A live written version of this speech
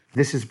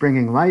This is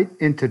Bringing Light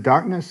into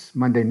Darkness,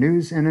 Monday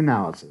News and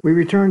Analysis. We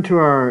return to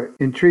our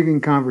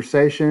intriguing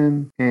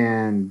conversation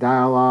and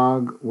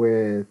dialogue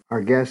with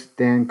our guest,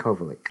 Dan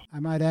Kovalik. I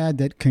might add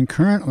that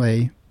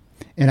concurrently,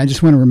 and I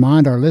just want to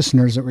remind our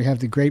listeners that we have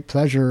the great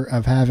pleasure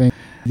of having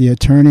the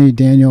attorney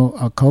Daniel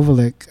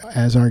Kovalik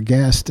as our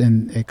guest,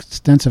 an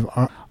extensive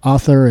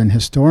author and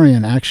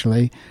historian,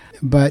 actually.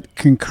 But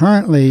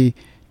concurrently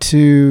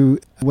to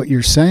what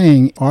you're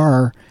saying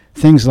are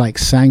things like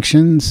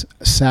sanctions,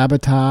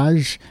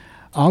 sabotage,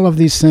 all of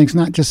these things,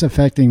 not just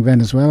affecting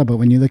Venezuela, but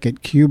when you look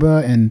at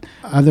Cuba and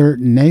other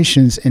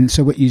nations. And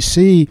so what you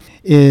see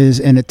is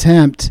an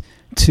attempt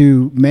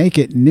to make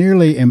it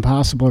nearly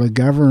impossible to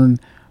govern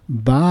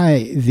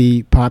by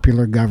the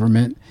popular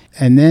government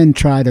and then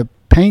try to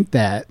paint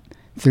that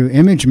through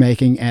image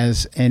making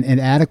as an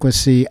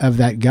inadequacy of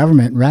that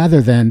government,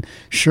 rather than,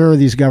 sure,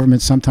 these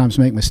governments sometimes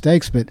make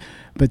mistakes, but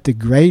the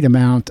great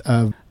amount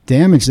of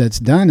damage that's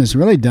done is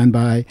really done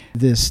by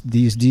these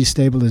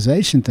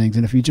destabilization things.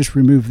 And if you just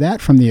remove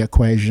that from the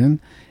equation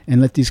and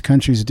let these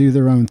countries do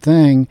their own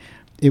thing,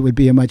 it would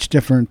be a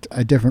different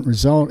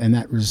result. And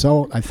that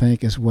result, I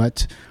think, is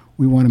what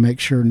we want to make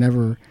sure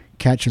never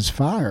catches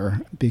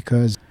fire,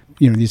 because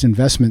these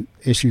investment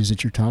issues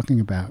that you're talking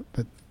about.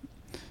 But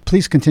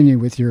please continue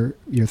with your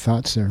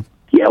thoughts there.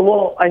 Yeah,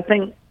 well, I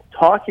think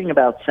talking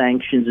about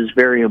sanctions is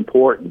very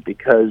important,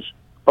 because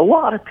a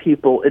lot of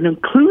people, and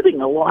including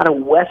a lot of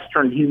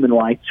Western human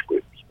rights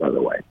groups, by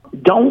the way,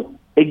 don't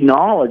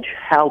acknowledge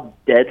how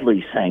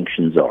deadly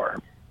sanctions are.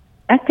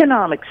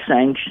 Economic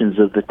sanctions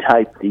of the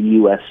type the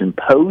U.S.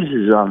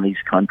 imposes on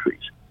these countries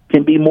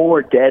can be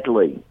more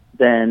deadly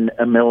than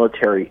a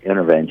military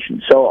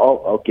intervention. So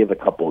I'll give a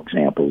couple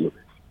examples.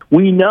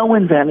 We know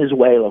in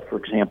Venezuela, for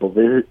example,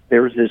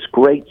 there's this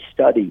great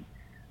study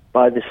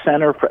by the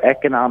Center for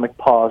Economic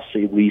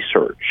Policy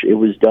Research. It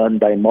was done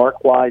by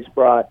Mark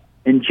Weisbrot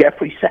and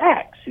Jeffrey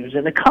Sachs, who's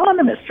an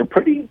economist, a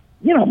pretty,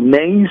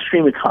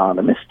 mainstream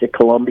economist at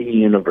Columbia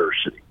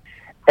University.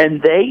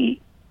 And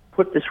they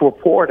put this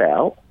report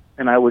out,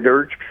 and I would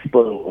urge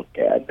people to look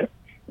at it,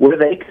 where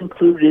they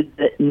concluded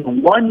that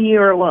in 1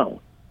 year alone,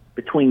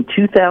 between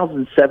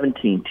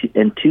 2017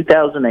 and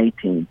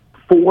 2018,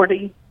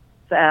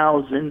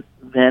 40,000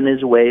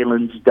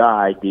 Venezuelans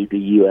died due to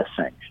U.S.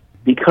 sanctions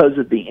because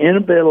of the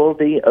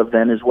inability of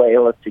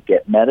Venezuela to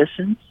get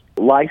medicines,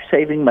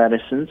 life-saving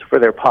medicines for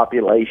their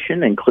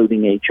population,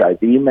 including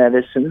HIV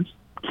medicines,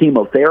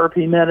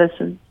 chemotherapy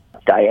medicines,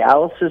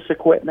 dialysis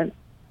equipment.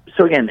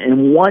 So again,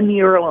 in 1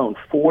 year alone,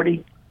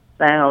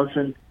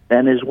 40,000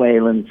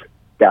 Venezuelans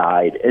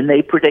died. And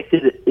they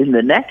predicted in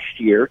the next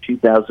year,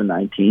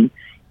 2019,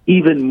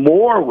 even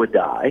more would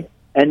die,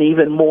 and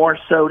even more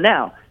so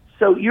now.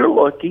 So you're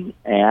looking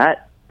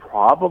at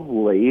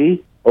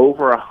probably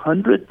over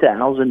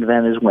 100,000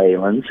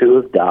 Venezuelans who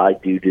have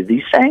died due to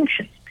these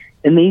sanctions.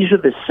 And these are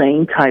the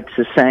same types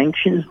of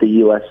sanctions the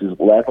U.S. is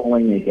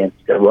leveling against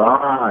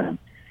Iran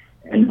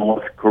and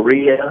North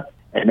Korea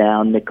and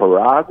now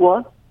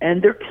Nicaragua,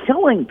 and they're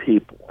killing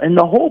people. And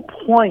the whole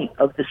point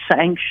of the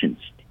sanctions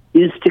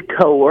is to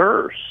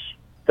coerce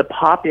the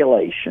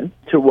population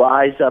to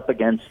rise up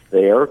against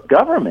their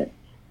government.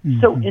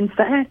 Mm-hmm. So, in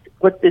fact,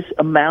 what this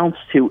amounts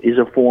to is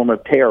a form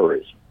of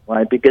terrorism,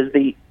 right? Because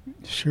the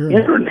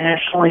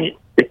internationally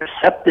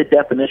accepted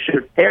definition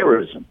of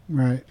terrorism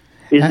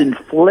is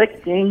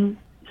inflicting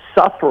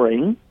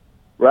suffering,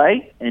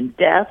 right, and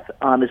death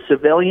on a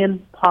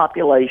civilian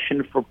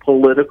population for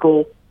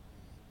political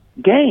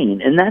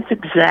gain. And that's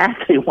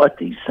exactly what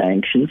these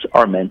sanctions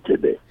are meant to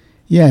be.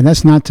 Yeah, and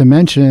that's not to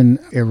mention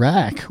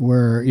Iraq,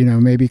 where,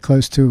 maybe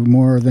close to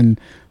more than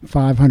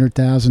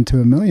 500,000 to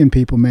 1 million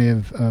people may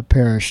have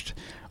perished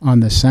on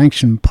the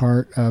sanction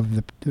part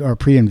of our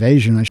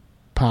pre-invasion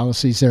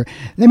policies there.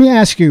 Let me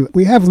ask you,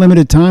 we have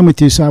limited time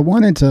with you, so I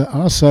wanted to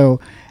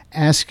also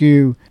ask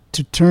you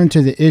to turn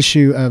to the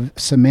issue of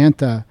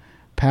Samantha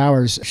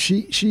Powers.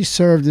 She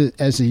served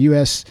as a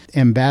U.S.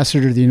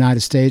 ambassador to the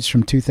United States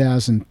from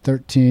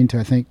 2013 to,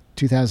 I think,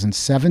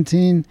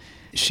 2017.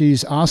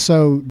 She's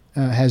also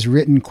has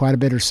written quite a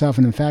bit herself,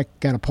 and in fact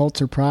got a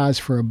Pulitzer Prize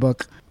for a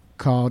book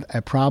called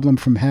A Problem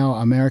from Hell,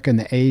 America in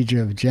the Age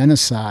of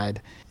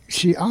Genocide.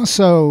 She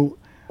also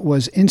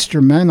was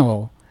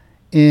instrumental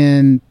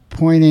in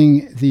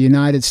pointing the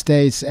United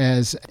States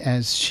as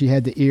she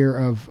had the ear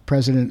of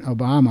President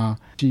Obama.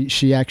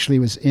 She actually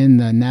was in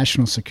the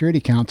National Security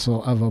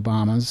Council of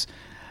Obama's.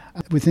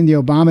 Within the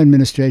Obama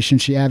administration,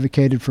 she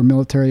advocated for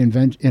military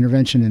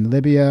intervention in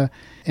Libya,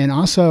 and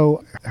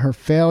also her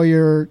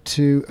failure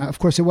to, of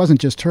course, it wasn't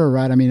just her,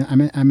 right? I mean,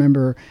 I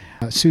remember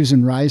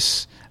Susan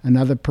Rice,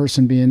 another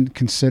person being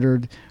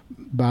considered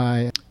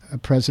by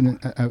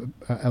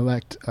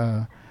President-elect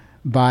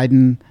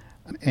Biden,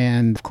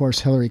 and, of course,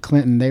 Hillary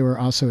Clinton. They were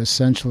also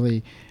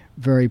essentially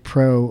very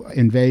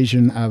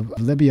pro-invasion of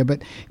Libya.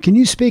 But can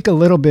you speak a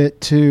little bit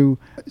to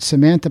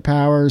Samantha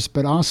Powers,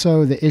 but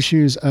also the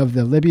issues of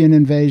the Libyan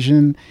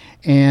invasion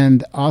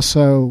and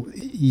also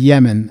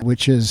Yemen,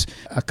 which is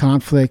a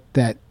conflict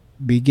that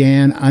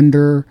began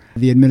under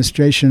the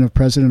administration of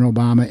President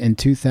Obama in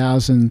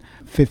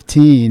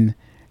 2015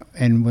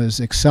 and was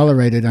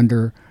accelerated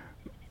under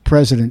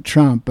President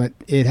Trump. But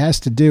it has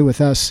to do with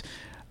us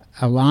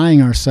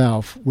allying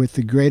ourselves with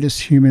the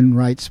greatest human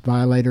rights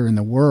violator in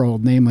the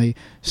world, namely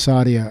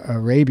Saudi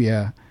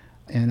Arabia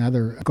and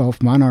other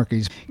Gulf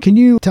monarchies. Can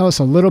you tell us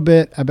a little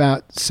bit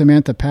about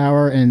Samantha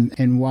Power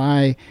and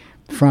why,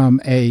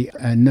 from a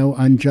no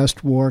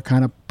unjust war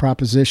kind of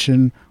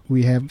proposition,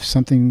 we have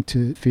something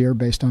to fear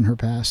based on her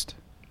past?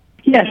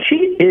 Yeah, she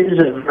is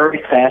a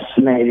very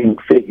fascinating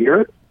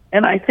figure,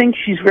 and I think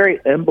she's very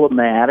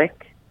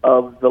emblematic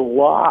of the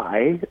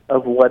lie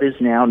of what is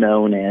now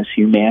known as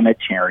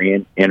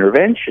humanitarian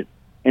intervention.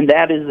 And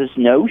that is this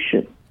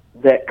notion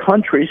that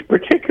countries,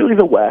 particularly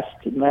the West,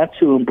 and that's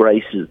who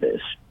embraces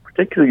this,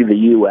 particularly the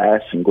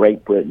U.S. and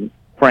Great Britain,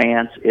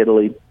 France,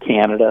 Italy,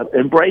 Canada,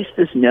 embrace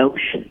this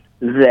notion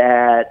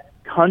that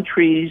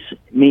countries,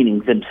 meaning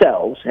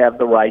themselves, have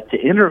the right to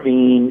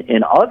intervene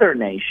in other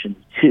nations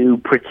to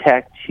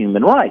protect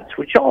human rights,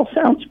 which all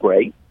sounds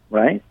great,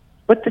 right?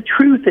 But the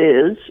truth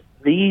is,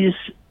 these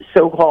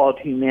so-called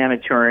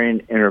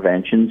humanitarian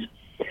interventions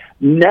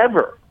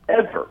never,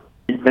 ever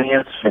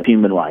advance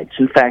human rights.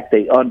 In fact,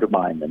 they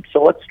undermine them.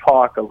 So let's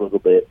talk a little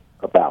bit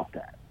about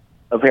that.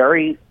 A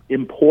very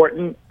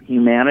important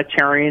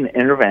humanitarian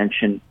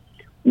intervention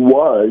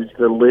was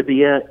the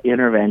Libya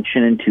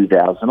intervention in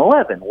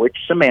 2011, which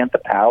Samantha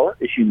Power,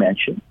 as you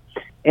mentioned,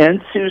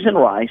 and Susan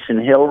Rice and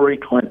Hillary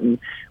Clinton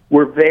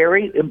were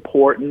very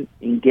important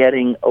in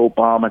getting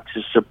Obama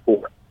to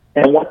support.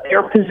 And what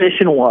their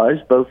position was,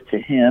 both to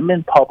him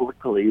and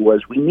publicly,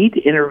 was we need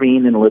to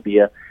intervene in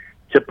Libya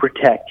to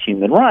protect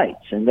human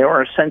rights. And there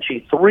are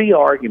essentially three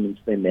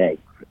arguments they made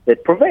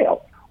that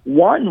prevailed.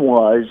 One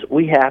was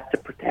we have to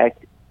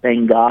protect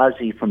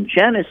Benghazi from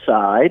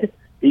genocide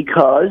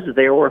because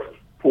there were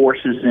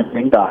forces in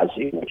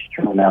Benghazi, which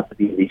turned out to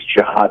be these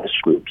jihadist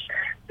groups,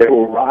 that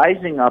were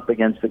rising up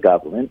against the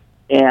government.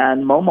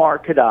 And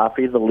Muammar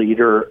Gaddafi, the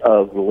leader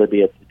of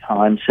Libya at the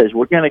time, says,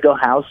 we're going to go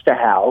house to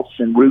house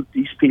and root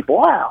these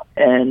people out.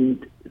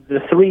 And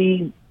the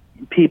three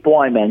people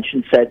I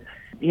mentioned said,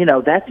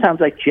 that sounds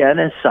like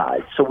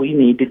genocide, so we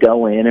need to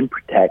go in and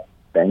protect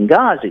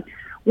Benghazi.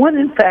 When,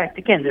 in fact,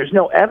 again, there's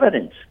no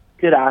evidence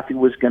Gaddafi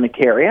was going to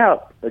carry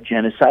out a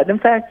genocide. In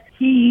fact,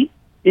 he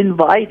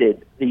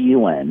invited the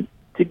UN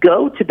to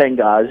go to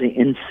Benghazi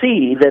and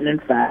see that, in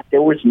fact,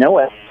 there was no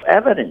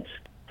evidence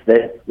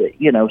that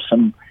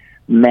some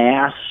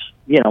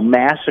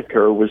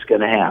massacre was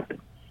going to happen.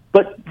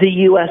 But the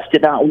U.S.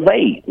 did not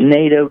wait.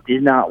 NATO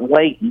did not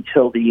wait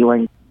until the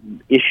UN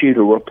issued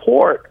a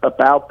report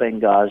about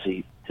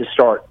Benghazi to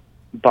start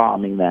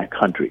bombing that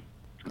country.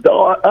 The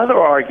other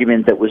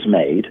argument that was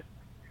made,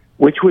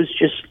 which was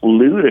just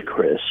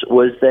ludicrous,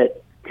 was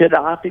that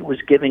Gaddafi was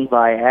giving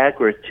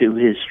Viagra to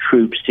his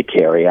troops to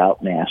carry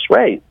out mass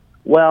rape.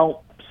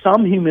 Well,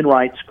 some human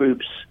rights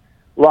groups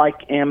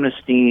like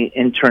Amnesty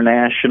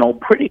International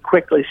pretty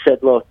quickly said,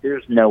 look,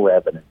 there's no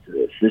evidence of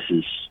this. This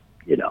is,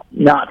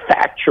 not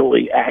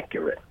factually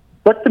accurate.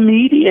 But the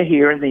media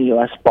here in the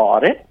U.S.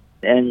 bought it,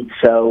 and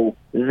so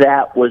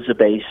that was a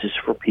basis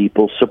for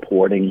people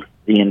supporting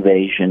the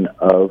invasion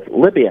of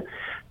Libya.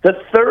 The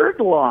third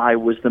lie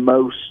was the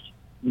most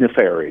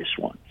nefarious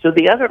one. So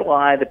the other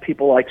lie that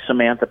people like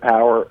Samantha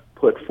Power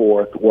put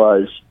forth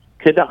was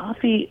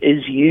Gaddafi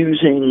is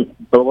using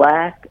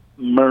black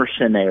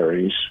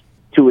mercenaries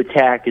to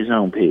attack his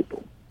own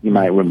people. You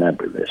might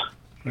remember this.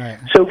 Right.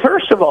 So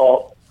first of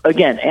all,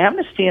 again,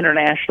 Amnesty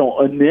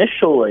International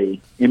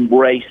initially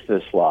embraced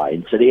this lie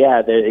and said,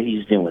 yeah,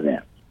 he's doing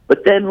that.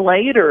 But then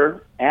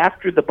later,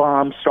 after the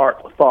bombs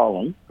start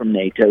falling from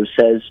NATO,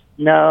 says,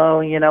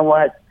 no, you know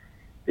what?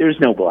 There's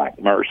no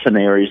black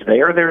mercenaries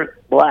there. They're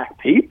black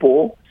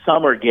people.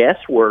 Some are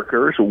guest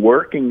workers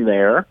working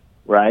there,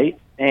 right?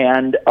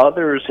 And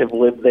others have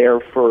lived there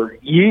for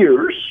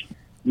years,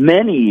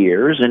 many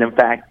years, and in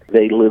fact,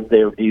 they lived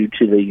there due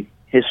to the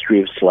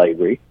history of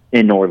slavery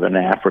in northern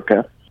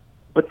Africa.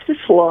 But this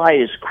lie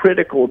is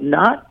critical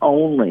not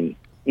only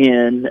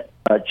in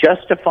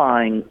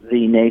justifying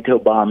the NATO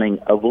bombing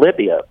of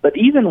Libya, but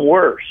even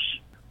worse,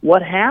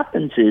 what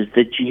happens is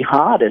that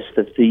jihadists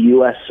that the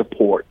U.S.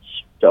 supports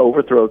to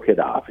overthrow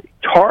Gaddafi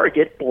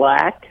target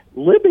black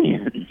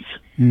Libyans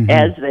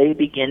as they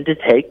begin to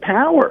take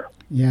power.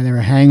 Yeah, they were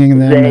hanging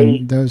them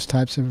and those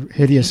types of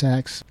hideous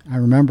acts. I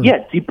remember.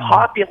 Yeah,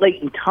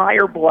 depopulate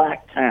entire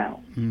black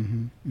towns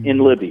in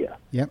Libya.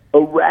 Yep.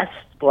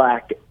 Arrest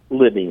black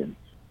Libyans.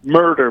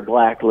 Murder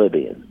black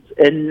Libyans.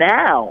 And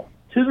now,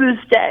 to this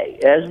day,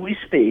 as we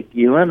speak,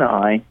 you and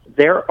I,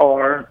 there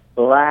are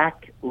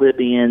black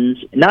Libyans,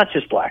 not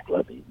just black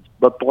Libyans,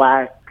 but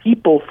black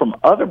people from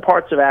other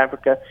parts of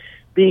Africa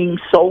being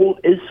sold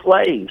as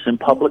slaves in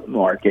public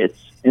markets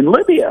in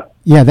Libya.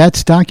 Yeah,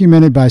 that's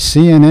documented by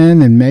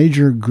CNN and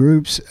major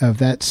groups of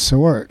that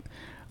sort.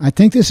 I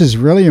think this is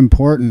really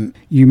important.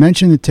 You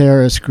mentioned the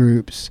terrorist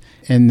groups,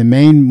 and the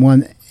main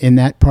one in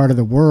that part of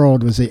the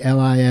world was the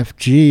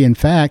LIFG. In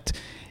fact,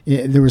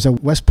 there was a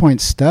West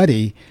Point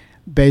study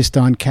based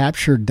on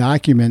captured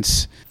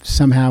documents.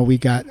 Somehow we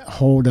got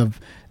hold of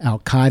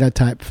Al-Qaeda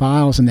type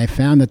files, and they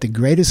found that the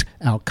greatest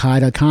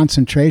Al-Qaeda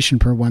concentration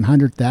per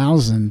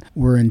 100,000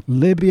 were in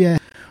Libya,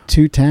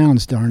 2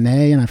 towns,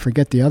 Darnay, and I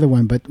forget the other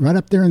one, but right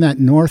up there in that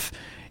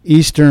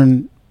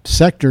northeastern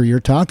sector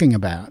you're talking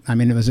about. I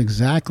mean, it was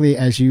exactly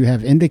as you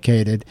have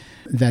indicated,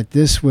 that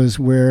this was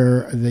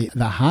where the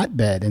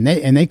hotbed, and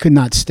they could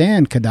not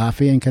stand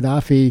Gaddafi, and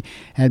Gaddafi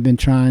had been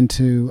trying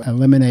to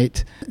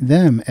eliminate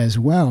them as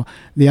well.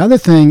 The other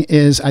thing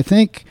is, I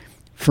think,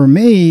 for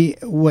me,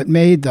 what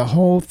made the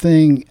whole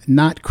thing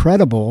not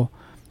credible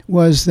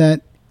was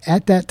that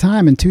at that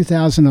time in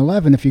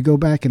 2011, if you go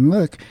back and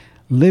look,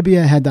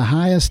 Libya had the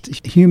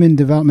highest human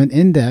development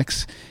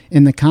index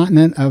in the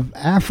continent of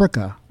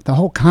Africa, the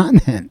whole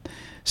continent.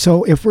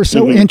 So if we're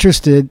so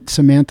interested,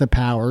 Samantha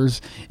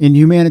Powers, in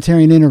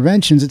humanitarian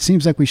interventions, it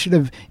seems like we should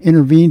have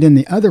intervened in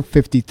the other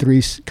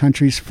 53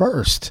 countries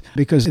first,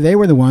 because they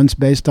were the ones,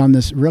 based on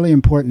this really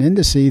important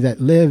indice, that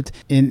lived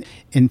in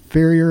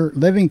inferior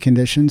living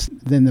conditions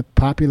than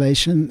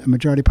the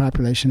majority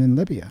population in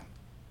Libya.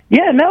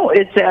 Yeah, no,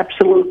 it's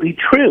absolutely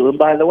true. And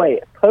by the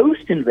way,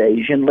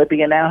 post-invasion,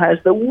 Libya now has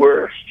the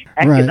worst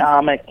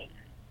economic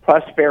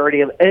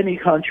prosperity of any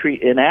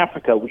country in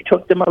Africa. We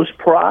took the most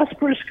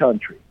prosperous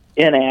country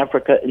in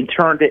Africa and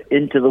turned it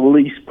into the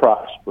least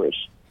prosperous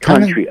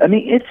country. I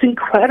mean, it's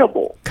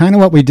incredible. Kind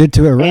of what we did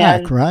to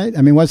Iraq, right?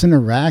 I mean, wasn't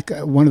Iraq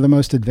one of the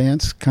most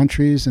advanced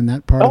countries in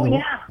that part of the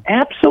world? Oh,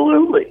 yeah,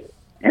 absolutely.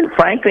 And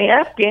frankly,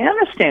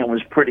 Afghanistan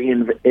was pretty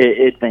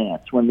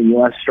advanced when the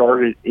U.S.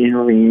 started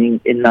intervening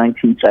in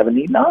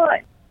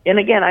 1979. And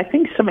again, I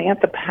think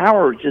Samantha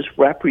Power just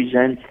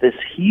represents this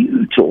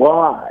huge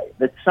lie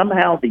that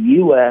somehow the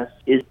U.S.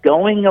 is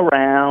going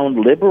around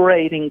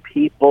liberating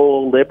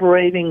people,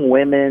 liberating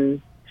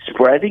women,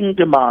 spreading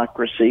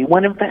democracy,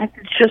 when in fact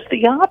it's just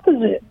the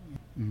opposite,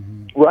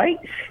 right?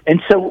 And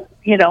so,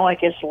 I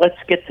guess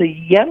let's get to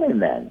Yemen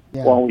then,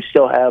 while we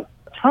still have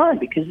time,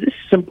 because this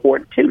is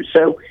important too.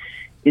 So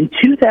in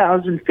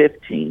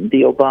 2015,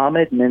 the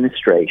Obama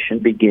administration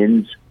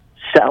begins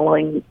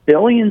selling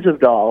billions of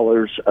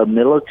dollars of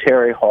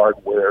military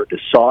hardware to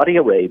Saudi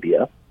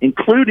Arabia,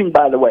 including,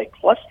 by the way,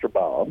 cluster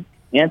bomb,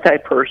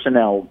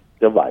 anti-personnel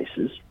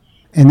devices.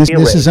 And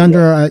this is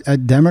under a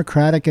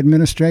Democratic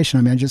administration.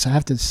 I mean, I just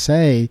have to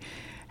say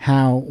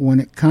how when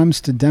it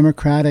comes to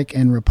Democratic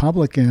and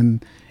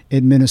Republican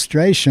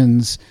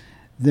administrations,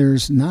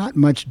 there's not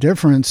much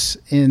difference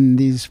in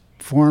these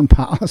foreign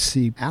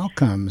policy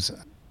outcomes.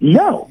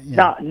 No,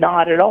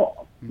 not at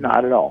all.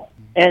 Not at all.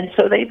 And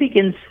so they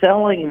begin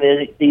selling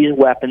these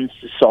weapons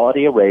to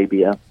Saudi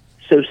Arabia,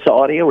 so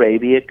Saudi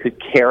Arabia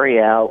could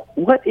carry out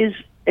what is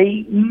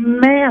a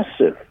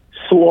massive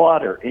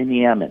slaughter in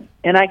Yemen.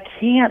 And I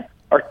can't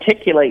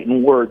articulate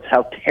in words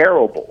how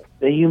terrible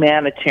the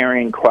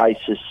humanitarian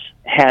crisis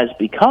has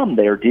become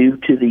there due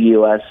to the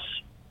U.S.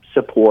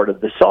 support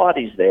of the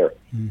Saudis there.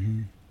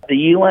 The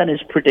UN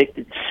has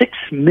predicted 6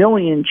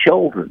 million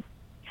children,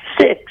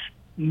 6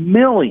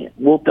 million,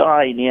 will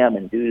die in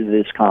Yemen due to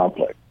this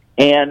conflict.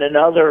 And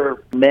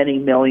another many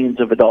millions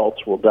of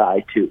adults will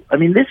die too. I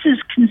mean, this is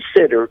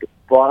considered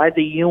by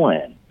the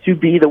UN to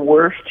be the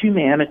worst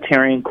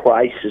humanitarian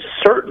crisis,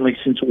 certainly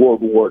since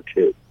World War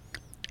II.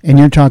 And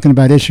you're talking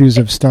about issues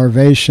of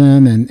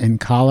starvation and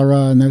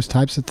cholera and those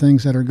types of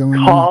things that are going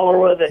on?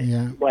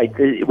 Cholera, right.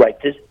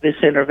 This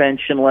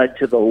intervention led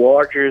to the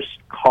largest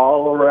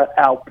cholera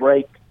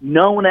outbreak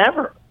known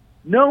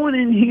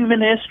in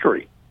human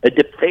history, a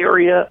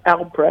diphtheria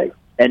outbreak,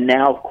 and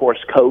now, of course,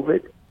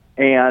 COVID.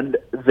 And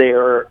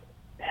their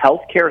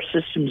healthcare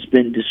system's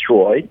been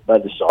destroyed by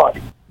the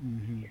Saudis.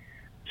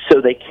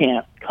 So they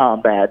can't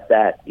combat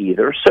that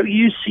either. So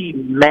you see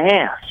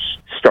mass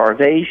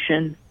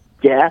starvation,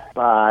 death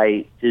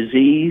by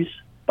disease,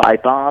 by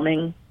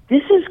bombing.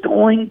 This is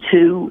going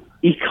to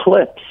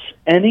eclipse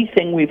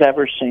anything we've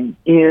ever seen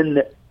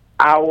in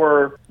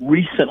our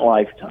recent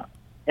lifetime.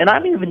 And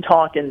I'm even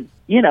talking,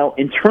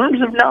 in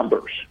terms of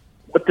numbers,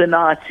 what the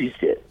Nazis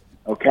did,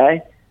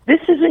 okay?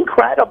 This is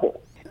incredible.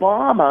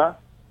 Obama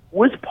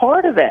was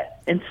part of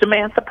that, and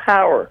Samantha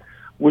Power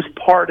was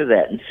part of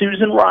that, and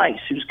Susan Rice,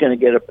 who's going to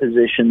get a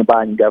position in the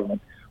Biden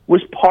government,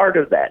 was part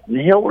of that, and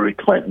Hillary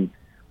Clinton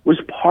was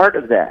part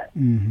of that.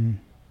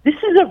 This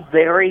is a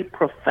very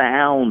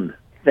profound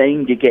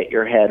thing to get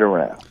your head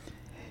around.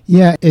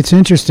 Yeah, it's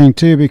interesting,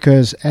 too,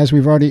 because as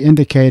we've already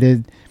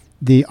indicated,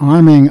 the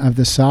arming of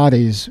the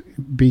Saudis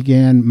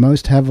began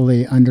most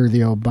heavily under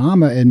the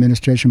Obama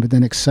administration, but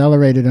then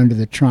accelerated under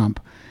the Trump.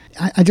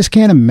 I just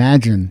can't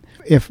imagine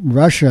if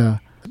Russia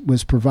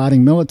was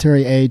providing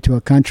military aid to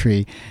a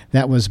country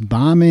that was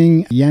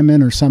bombing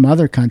Yemen or some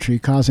other country,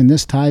 causing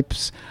this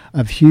types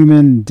of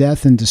human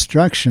death and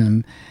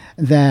destruction,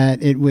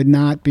 that it would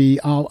not be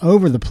all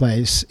over the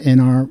place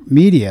in our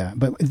media.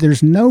 But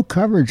there's no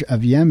coverage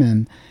of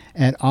Yemen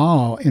at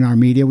all in our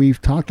media.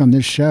 We've talked on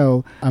this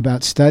show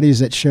about studies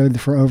that showed that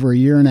for over a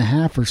year and a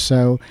half or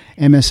so,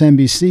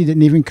 MSNBC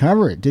didn't even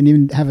cover it, didn't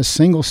even have a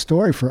single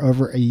story for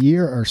over a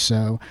year or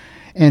so.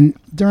 And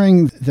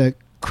during the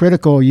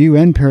critical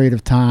UN period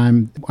of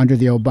time under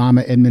the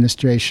Obama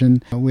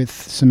administration with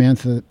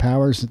Samantha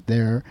Powers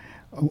there,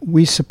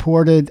 we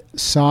supported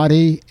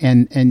Saudi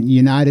and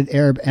United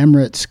Arab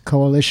Emirates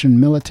coalition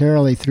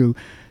militarily through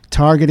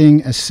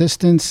targeting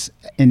assistance,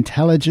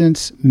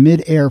 intelligence,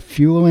 mid-air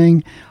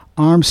fueling,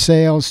 arms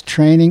sales,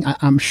 training.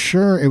 I'm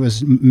sure it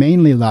was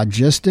mainly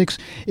logistics.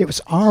 It was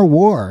our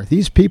war.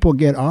 These people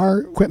get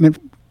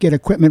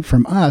equipment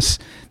from us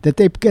that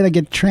they've got to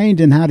get trained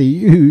in how to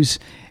use,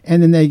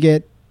 and then they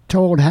get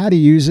told how to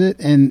use it,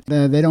 and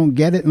they don't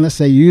get it unless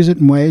they use it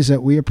in ways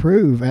that we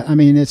approve. I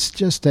mean, it's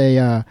just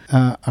a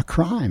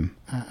crime.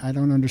 I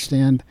don't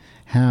understand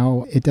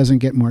how it doesn't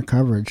get more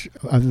coverage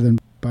other than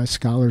by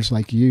scholars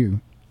like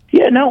you.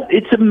 Yeah, no,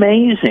 it's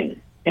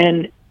amazing.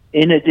 And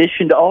in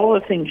addition to all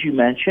the things you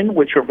mentioned,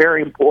 which are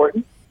very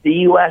important, the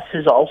U.S.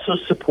 has also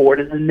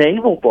supported the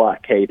naval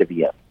blockade of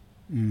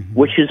Yemen,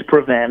 which has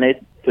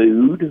prevented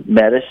food,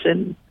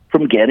 medicine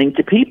from getting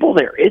to people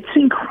there. It's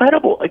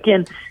incredible.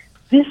 Again,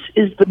 this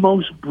is the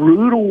most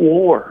brutal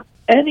war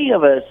any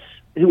of us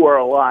who are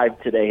alive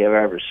today have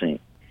ever seen.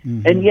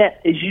 And yet,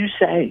 as you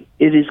say,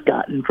 it has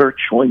gotten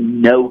virtually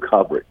no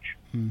coverage.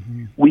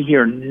 We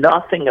hear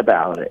nothing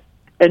about it.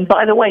 And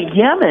by the way,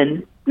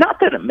 Yemen, not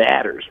that it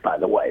matters, by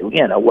the way,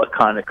 what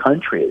kind of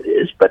country it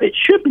is, but it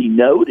should be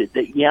noted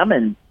that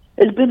Yemen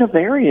has been a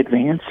very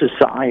advanced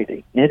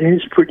society. It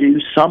has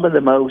produced some of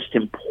the most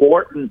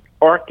important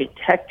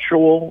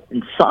architectural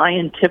and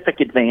scientific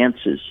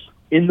advances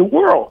in the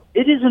world.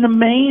 It is an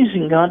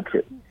amazing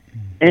country,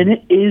 and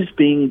it is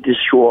being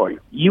destroyed.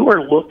 You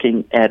are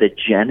looking at a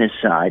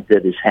genocide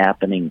that is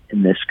happening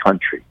in this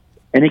country.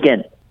 And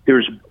again,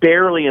 there's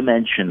barely a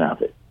mention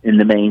of it in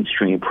the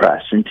mainstream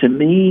press. And to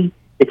me,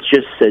 it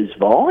just says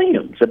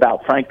volumes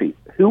about, frankly,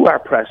 who our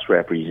press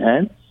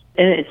represents.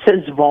 And it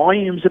says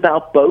volumes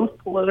about both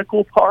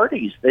political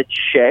parties that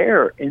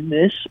share in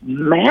this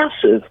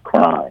massive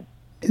crime.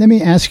 Let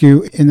me ask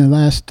you, in the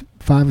last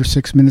 5 or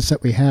 6 minutes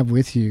that we have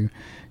with you,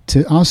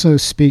 to also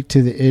speak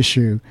to the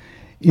issue.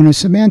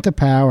 Samantha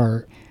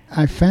Power,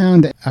 I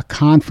found a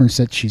conference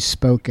that she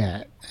spoke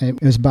at.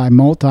 It was by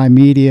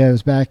Multimedia. It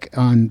was back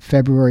on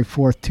February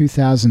 4th,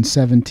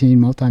 2017,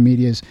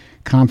 Multimedia's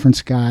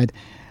conference guide.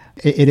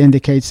 It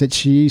indicates that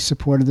she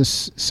supported the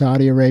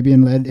Saudi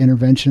Arabian-led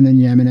intervention in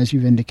Yemen, as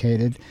you've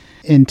indicated.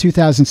 In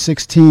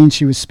 2016,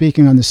 she was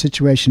speaking on the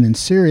situation in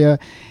Syria,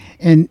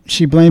 and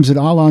she blames it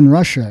all on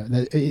Russia.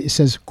 It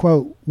says,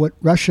 quote, "What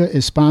Russia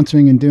is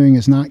sponsoring and doing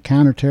is not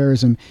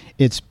counterterrorism,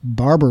 it's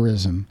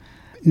barbarism."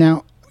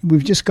 Now,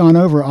 we've just gone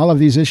over all of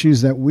these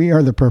issues that we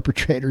are the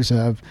perpetrators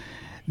of,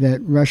 that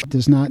Russia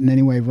does not in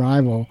any way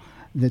rival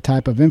the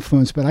type of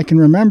influence. But I can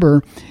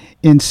remember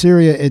in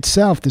Syria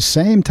itself, the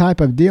same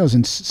type of deals.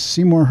 And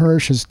Seymour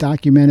Hersh has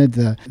documented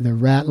the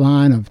rat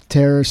line of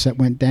terrorists that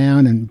went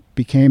down and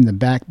became the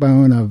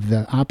backbone of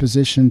the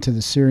opposition to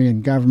the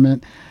Syrian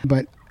government.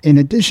 But in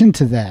addition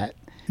to that,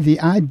 the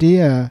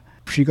idea,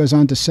 she goes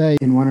on to say,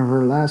 in one of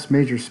her last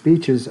major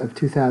speeches of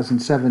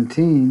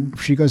 2017,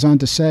 she goes on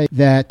to say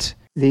that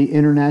the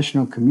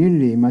international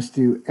community must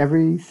do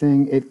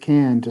everything it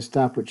can to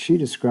stop what she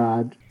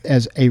described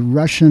as a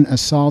Russian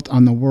assault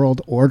on the world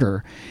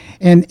order.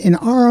 And in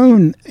our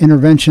own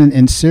intervention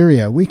in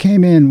Syria, we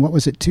came in,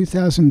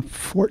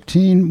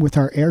 2014 with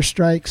our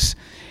airstrikes,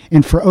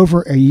 and for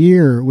over a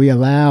year we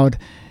allowed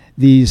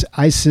these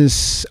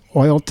ISIS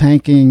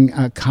oil-tanking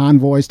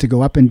convoys to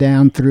go up and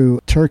down through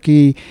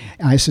Turkey.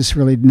 ISIS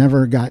really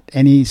never got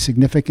any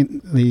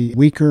significantly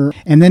weaker.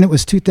 And then it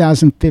was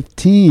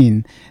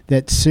 2015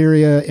 that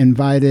Syria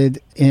invited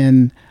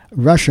in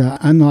Russia,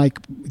 unlike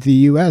the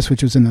U.S.,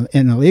 which was an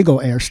illegal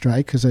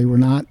airstrike because they were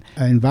not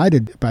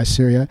invited by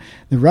Syria.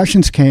 The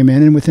Russians came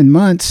in, and within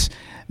months,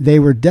 they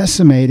were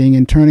decimating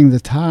and turning the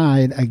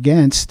tide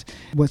against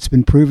what's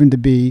been proven to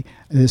be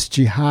this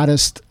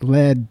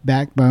jihadist-led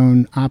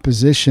backbone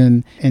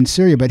opposition in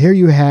Syria. But here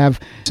you have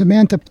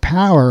Samantha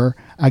Power,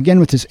 again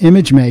with this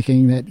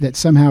image-making that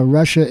somehow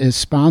Russia is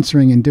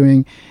sponsoring and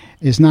doing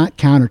is not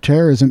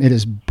counterterrorism, it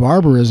is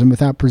barbarism,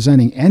 without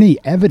presenting any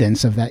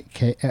evidence of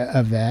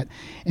that,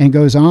 and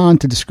goes on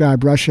to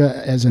describe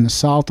Russia as an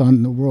assault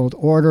on the world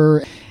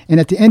order. And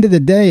at the end of the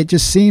day, it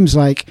just seems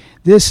like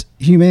this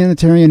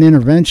humanitarian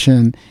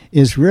intervention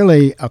is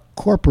really a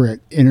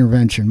corporate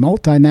intervention,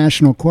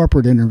 multinational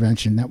corporate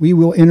intervention, that we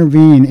will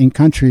intervene in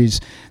countries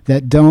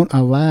that don't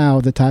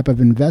allow the type of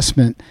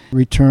investment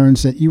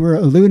returns that you were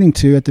alluding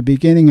to at the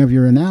beginning of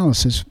your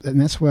analysis. And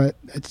that's what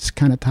it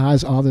kind of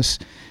ties all this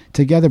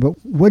together. But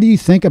what do you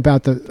think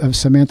about of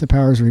Samantha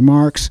Power's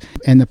remarks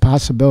and the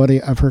possibility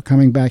of her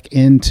coming back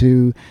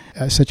into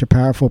such a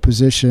powerful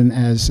position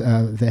as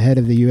the head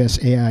of the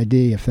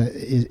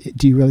USAID?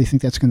 Do you really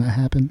think that's going to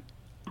happen?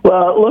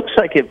 Well, it looks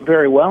like it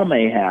very well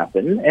may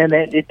happen, and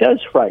it does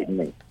frighten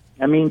me.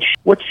 I mean,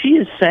 what she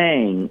is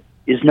saying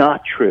is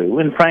not true,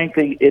 and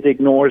frankly, it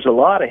ignores a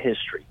lot of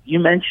history. You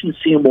mentioned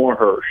Seymour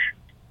Hersh,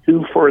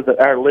 who, for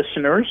our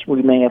listeners,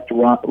 we may have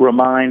to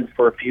remind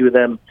for a few of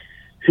them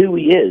who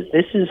he is.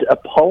 This is a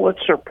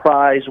Pulitzer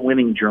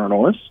Prize-winning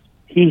journalist.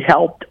 He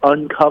helped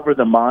uncover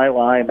the My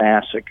Lai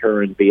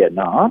massacre in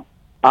Vietnam,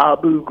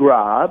 Abu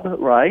Ghraib,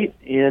 right,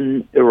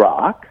 in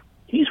Iraq.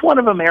 He's one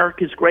of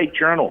America's great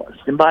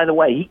journalists. And by the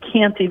way, he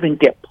can't even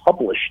get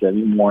published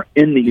anymore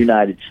in the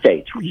United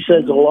States, which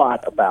says a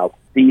lot about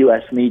the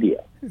U.S.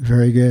 media.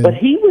 Very good. But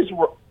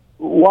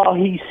while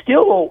he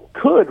still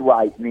could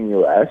write in the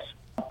U.S.,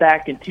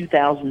 back in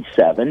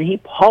 2007, he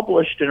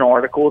published an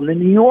article in the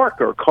New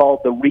Yorker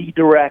called The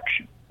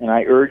Redirection, and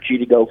I urge you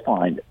to go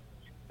find it.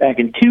 Back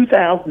in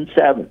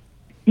 2007,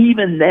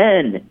 even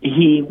then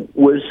he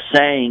was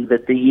saying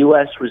that the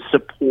U.S. was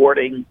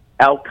supporting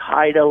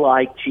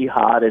Al-Qaeda-like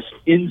jihadists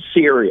in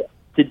Syria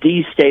to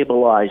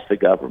destabilize the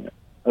government.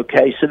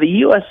 Okay, so the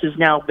U.S. has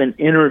now been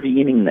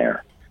intervening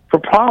there for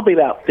probably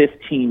about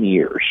 15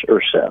 years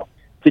or so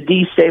to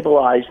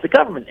destabilize the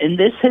government. And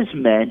this has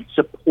meant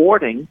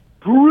supporting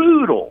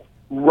brutal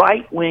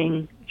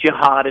right-wing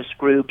jihadist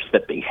groups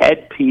that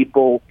behead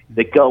people,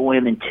 that go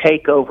in and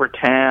take over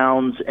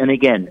towns, and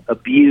again,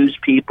 abuse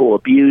people,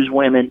 abuse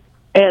women.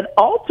 And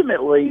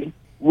ultimately,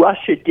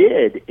 Russia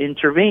did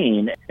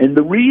intervene. And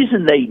the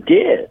reason they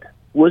did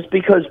was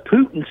because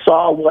Putin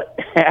saw what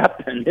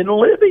happened in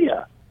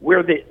Libya,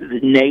 where the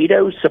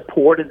NATO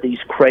supported these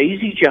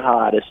crazy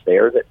jihadists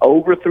there that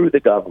overthrew the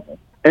government.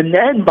 And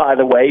then, by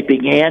the way,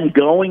 began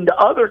going to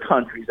other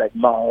countries like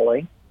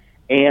Mali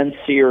and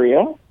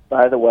Syria,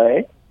 by the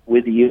way,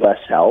 with the U.S.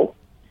 help,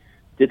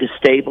 to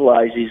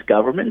destabilize these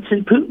governments.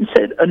 And Putin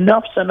said,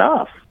 enough's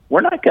enough.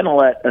 We're not going to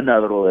let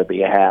another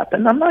Libya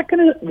happen. I'm not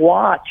going to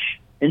watch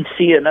and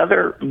see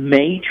another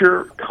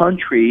major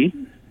country,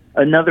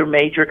 another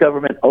major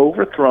government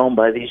overthrown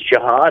by these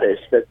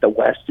jihadists that the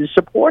West is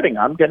supporting.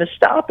 I'm going to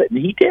stop it. And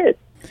he did.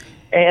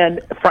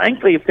 And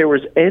frankly, if there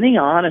was any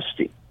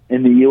honesty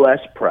in the U.S.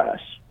 press,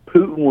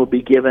 Putin would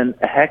be given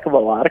a heck of a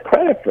lot of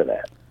credit for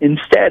that.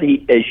 Instead,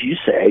 he, as you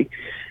say,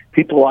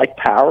 people like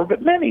Power,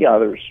 but many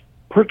others,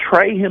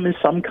 portray him as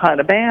some kind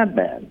of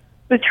madman.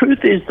 The truth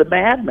is the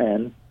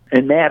madmen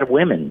and mad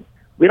women,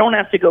 we don't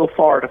have to go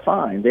far to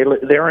find.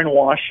 They're in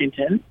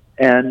Washington,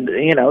 and,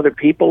 you know, they're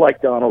people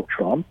like Donald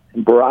Trump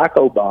and Barack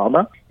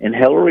Obama and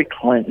Hillary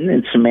Clinton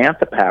and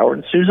Samantha Power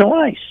and Susan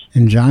Rice.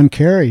 And John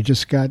Kerry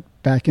just got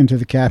back into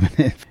the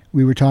cabinet.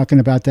 We were talking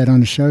about that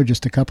on the show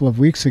just a couple of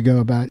weeks ago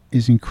about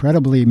his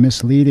incredibly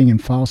misleading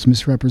and false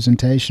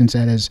misrepresentations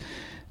at his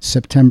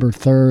September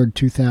 3rd,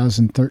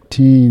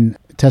 2013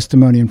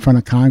 testimony in front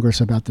of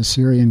Congress about the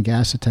Syrian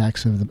gas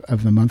attacks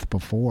of the month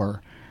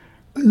before.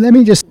 Let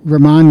me just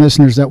remind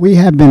listeners that we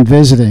have been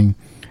visiting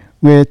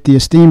with the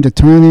esteemed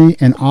attorney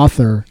and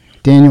author,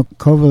 Daniel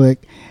Kovalik,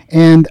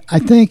 and I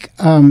think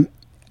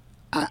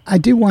I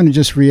do want to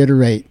just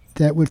reiterate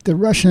that with the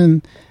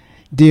Russian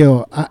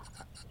deal,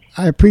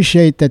 I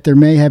appreciate that there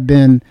may have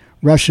been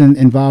Russian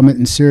involvement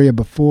in Syria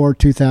before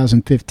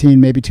 2015,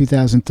 maybe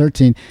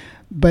 2013,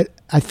 but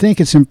I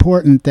think it's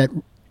important that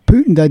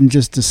Putin doesn't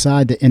just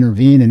decide to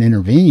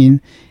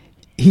intervene.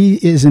 He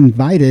is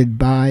invited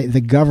by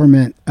the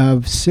government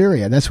of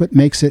Syria. That's what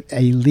makes it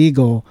a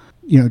legal,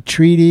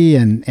 treaty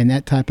and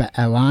that type of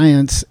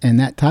alliance and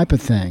that type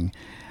of thing.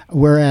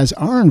 Whereas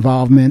our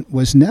involvement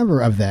was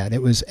never of that.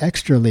 It was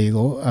extra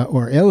legal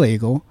or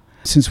illegal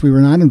since we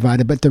were not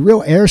invited. But the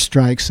real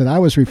airstrikes that I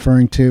was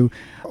referring to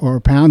or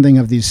pounding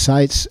of these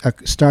sites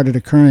started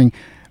occurring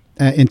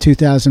in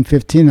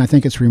 2015. I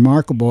think it's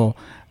remarkable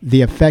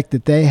the effect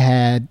that they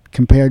had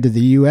compared to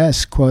the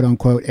U.S.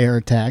 quote-unquote air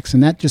attacks.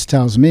 And that just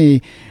tells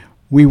me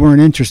we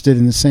weren't interested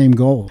in the same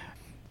goal.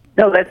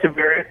 No, that's a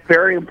very,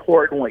 very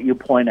important what you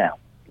point out.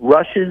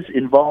 Russia's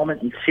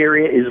involvement in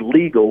Syria is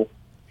legal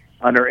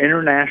under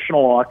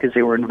international law because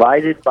they were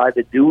invited by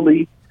the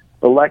duly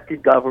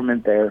elected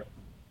government there,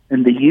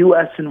 and the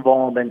U.S.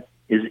 involvement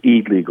is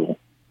illegal.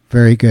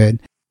 Very good.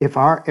 If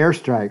our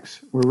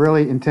airstrikes were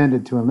really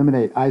intended to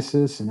eliminate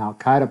ISIS and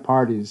al-Qaeda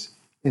parties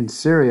in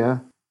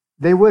Syria,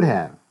 they would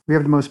have. We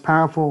have the most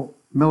powerful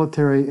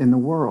military in the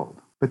world.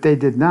 But they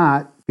did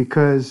not,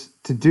 because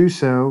to do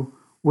so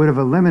would have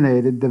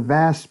eliminated the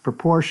vast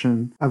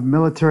proportion of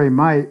military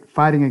might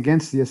fighting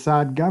against the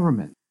Assad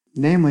government,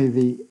 namely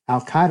the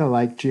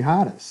al-Qaeda-like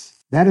jihadists.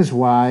 That is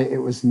why it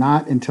was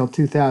not until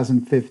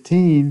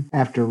 2015,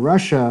 after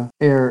Russia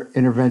air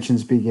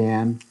interventions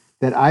began,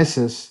 that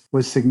ISIS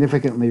was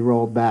significantly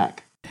rolled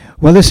back.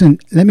 Well, listen,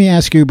 let me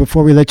ask you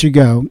before we let you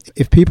go,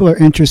 if people are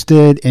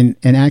interested in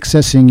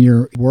accessing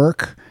your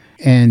work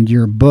and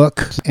your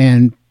book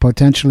and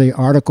potentially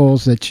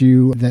articles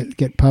that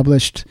get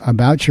published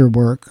about your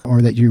work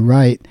or that you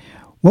write,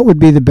 what would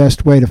be the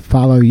best way to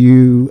follow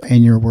you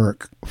and your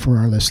work for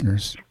our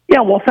listeners? Yeah,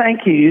 well,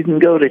 thank you. You can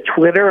go to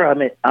Twitter.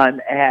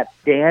 I'm at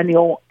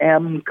Daniel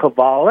M.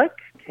 Kovalik,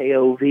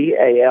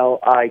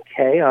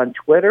 Kovalik on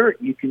Twitter.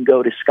 You can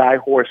go to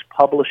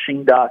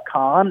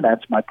skyhorsepublishing.com.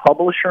 That's my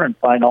publisher, and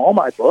find all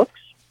my books.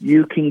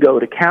 You can go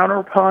to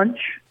Counterpunch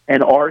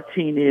and RT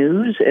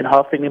News and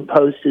Huffington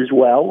Post as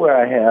well, where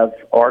I have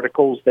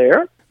articles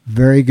there.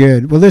 Very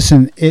good. Well,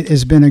 listen, it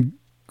has been a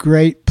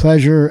great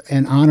pleasure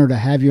and honor to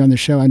have you on the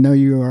show. I know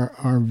you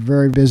are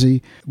very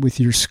busy with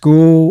your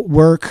school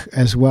work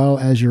as well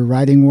as your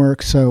writing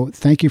work. So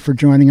thank you for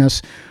joining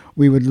us.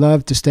 We would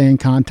love to stay in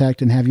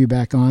contact and have you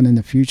back on in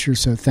the future.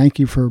 So thank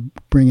you for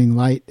bringing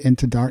light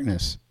into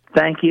darkness.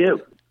 Thank you.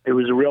 It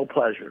was a real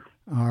pleasure.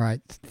 All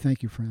right.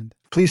 Thank you, friend.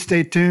 Please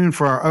stay tuned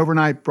for our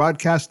overnight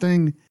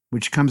broadcasting,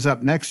 which comes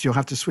up next. You'll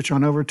have to switch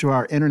on over to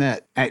our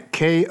internet at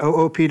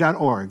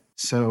koop.org.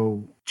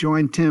 So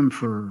join Tim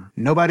for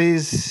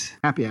Nobody's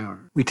Happy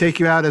Hour. We take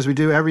you out as we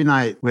do every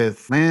night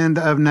with Land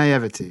of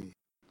Naivety.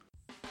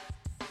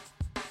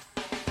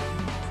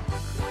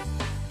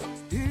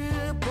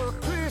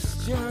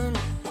 Christian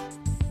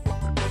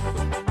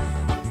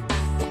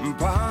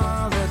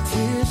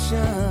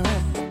politician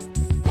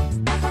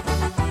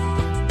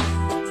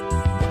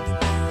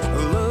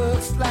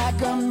looks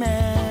like a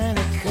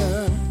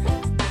mannequin.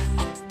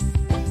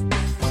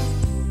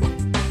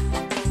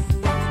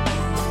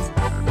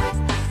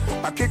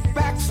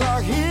 Kickbacks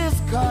are his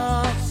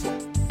cause.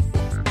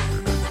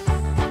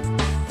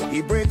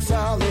 He breaks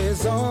all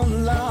his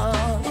own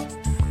laws.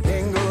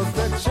 Then goes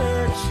the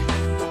church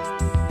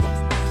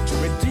to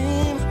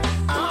redeem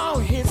all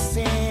his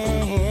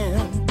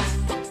sins.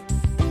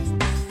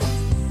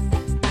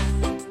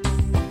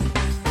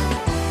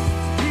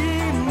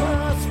 He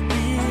must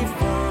be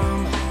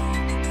from,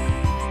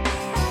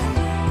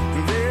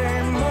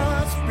 they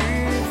must be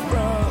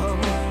from,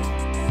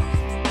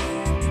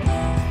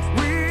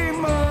 we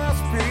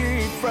must be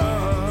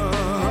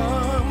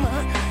from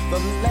the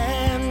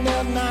land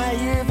of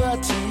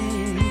naivety.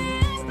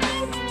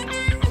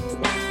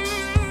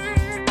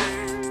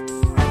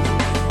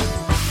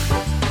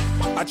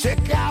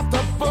 Check out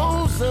the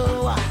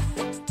bozo